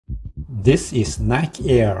This is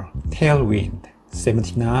Nike Air Tailwind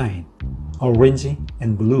 79, orange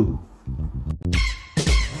and blue.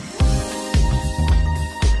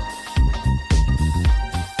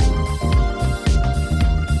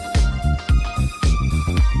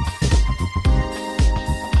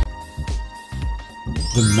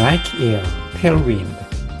 The Nike Air Tailwind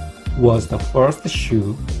was the first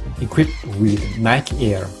shoe equipped with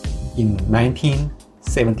Nike Air in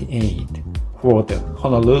 1978 for the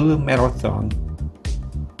Honolulu Marathon,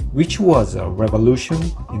 which was a revolution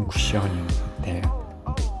in cushioning then.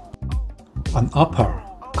 An upper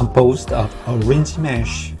composed of orange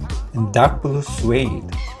mesh and dark blue suede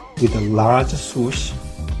with a large swoosh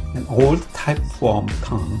and old type-form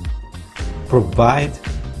tongue provide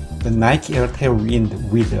the Nike Air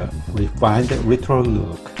Tailwind with a refined retro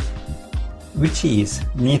look, which is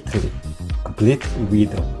neatly complete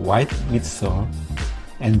with a white midsole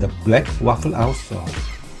and a black waffle outsole.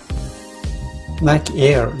 Nike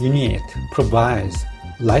Air unit provides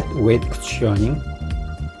lightweight cushioning,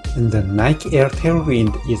 and the Nike Air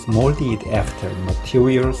Tailwind is molded after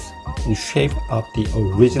materials and shape of the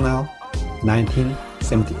original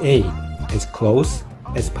 1978 as close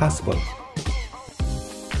as possible.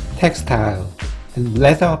 Textile and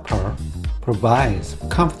leather upper provides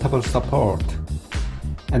comfortable support,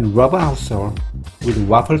 and rubber outsole with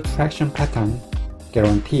waffle traction pattern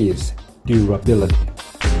guarantees durability.